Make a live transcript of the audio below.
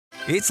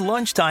It's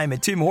lunchtime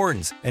at Tim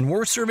Hortons, and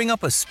we're serving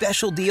up a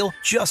special deal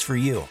just for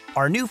you.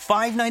 Our new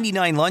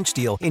 $5.99 lunch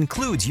deal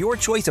includes your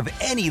choice of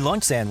any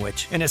lunch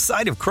sandwich and a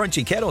side of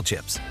crunchy kettle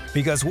chips.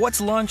 Because what's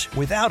lunch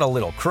without a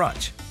little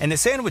crunch? And the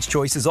sandwich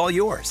choice is all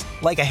yours,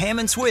 like a ham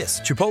and Swiss,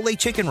 Chipotle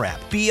chicken wrap,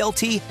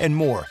 BLT, and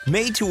more,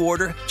 made to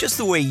order just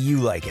the way you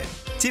like it.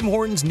 Tim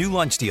Hortons' new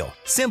lunch deal.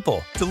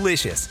 Simple,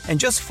 delicious, and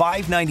just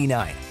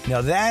 $5.99.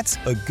 Now that's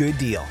a good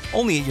deal.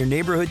 Only at your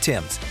neighborhood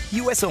Tim's.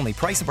 U.S. only.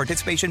 Price and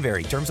participation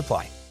vary. Terms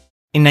apply.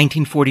 In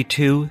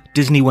 1942,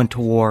 Disney went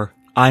to war.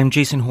 I'm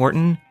Jason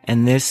Horton,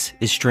 and this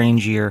is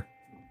Strange Year.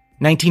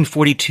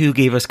 1942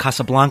 gave us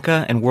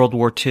Casablanca and World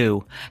War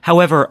II.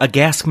 However, a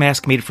gas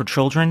mask made for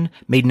children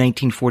made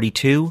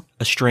 1942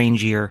 a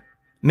strange year.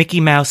 Mickey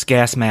Mouse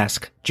gas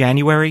mask,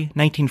 January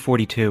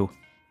 1942.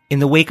 In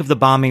the wake of the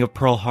bombing of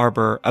Pearl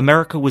Harbor,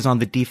 America was on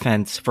the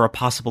defense for a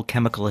possible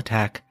chemical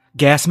attack.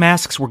 Gas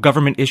masks were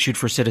government issued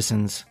for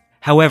citizens.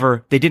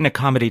 However, they didn't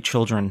accommodate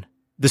children.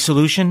 The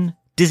solution?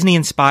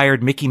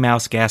 Disney-inspired Mickey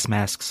Mouse gas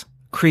masks,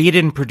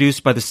 created and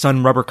produced by the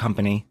Sun Rubber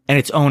Company and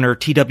its owner,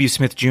 T.W.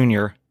 Smith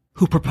Jr.,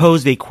 who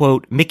proposed a,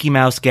 quote, Mickey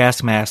Mouse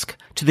gas mask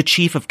to the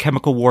Chief of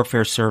Chemical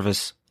Warfare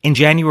Service. In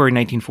January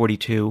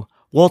 1942,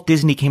 Walt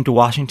Disney came to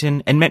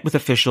Washington and met with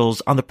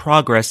officials on the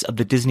progress of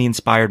the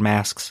Disney-inspired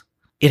masks.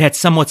 It had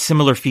somewhat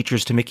similar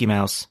features to Mickey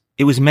Mouse.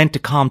 It was meant to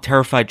calm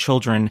terrified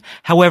children,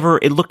 however,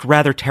 it looked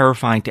rather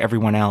terrifying to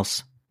everyone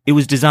else. It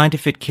was designed to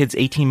fit kids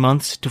 18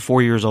 months to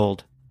 4 years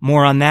old.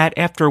 More on that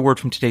after a word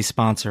from today's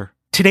sponsor.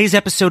 Today's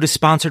episode is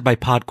sponsored by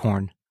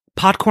Podcorn.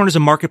 Podcorn is a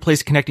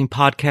marketplace connecting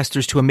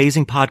podcasters to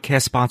amazing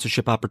podcast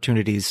sponsorship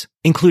opportunities,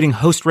 including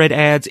host-read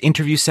ads,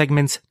 interview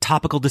segments,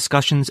 topical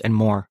discussions, and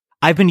more.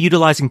 I've been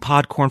utilizing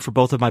Podcorn for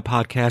both of my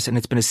podcasts, and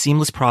it's been a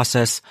seamless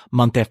process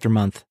month after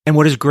month. And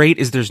what is great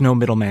is there's no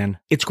middleman.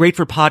 It's great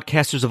for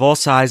podcasters of all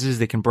sizes.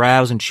 They can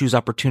browse and choose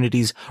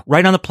opportunities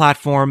right on the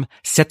platform,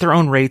 set their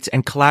own rates,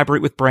 and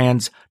collaborate with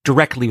brands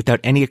directly without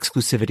any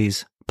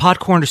exclusivities.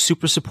 Podcorn is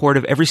super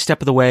supportive every step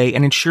of the way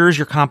and ensures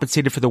you're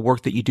compensated for the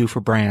work that you do for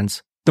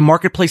brands. The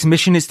marketplace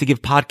mission is to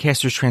give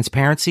podcasters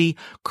transparency,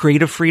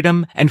 creative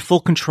freedom, and full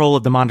control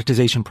of the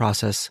monetization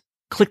process.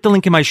 Click the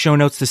link in my show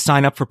notes to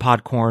sign up for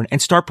Podcorn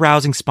and start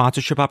browsing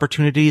sponsorship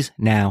opportunities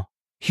now.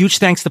 Huge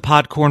thanks to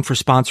Podcorn for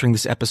sponsoring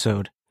this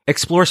episode.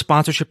 Explore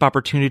sponsorship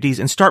opportunities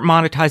and start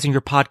monetizing your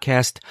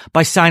podcast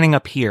by signing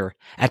up here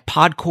at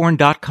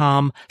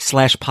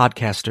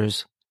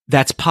podcorn.com/podcasters.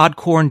 That's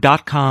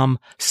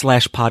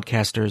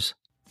podcorn.com/podcasters.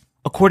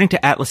 According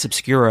to Atlas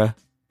Obscura,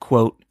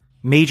 quote,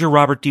 Major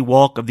Robert D.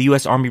 Walk of the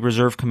U.S. Army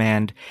Reserve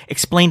Command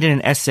explained in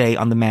an essay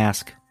on the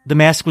mask. The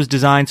mask was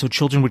designed so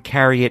children would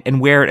carry it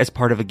and wear it as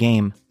part of a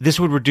game. This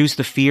would reduce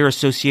the fear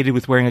associated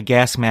with wearing a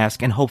gas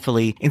mask and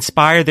hopefully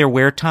inspire their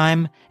wear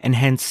time and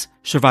hence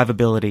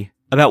survivability.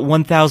 About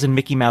 1,000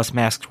 Mickey Mouse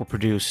masks were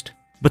produced,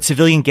 but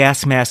civilian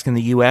gas masks in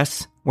the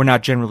U.S. were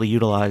not generally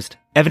utilized.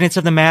 Evidence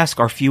of the mask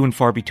are few and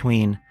far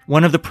between.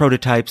 One of the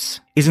prototypes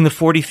is in the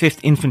 45th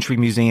Infantry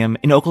Museum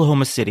in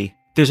Oklahoma City.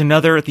 There's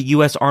another at the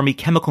U.S. Army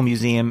Chemical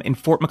Museum in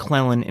Fort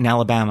McClellan in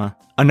Alabama,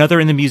 another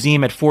in the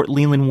museum at Fort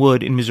Leland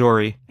Wood in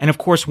Missouri, and of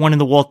course one in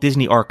the Walt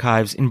Disney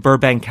Archives in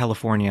Burbank,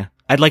 California.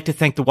 I'd like to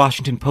thank the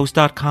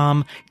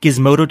WashingtonPost.com,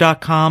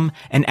 Gizmodo.com,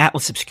 and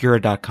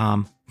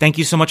AtlasObscura.com. Thank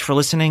you so much for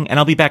listening, and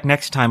I'll be back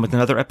next time with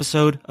another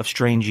episode of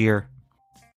Strange Year.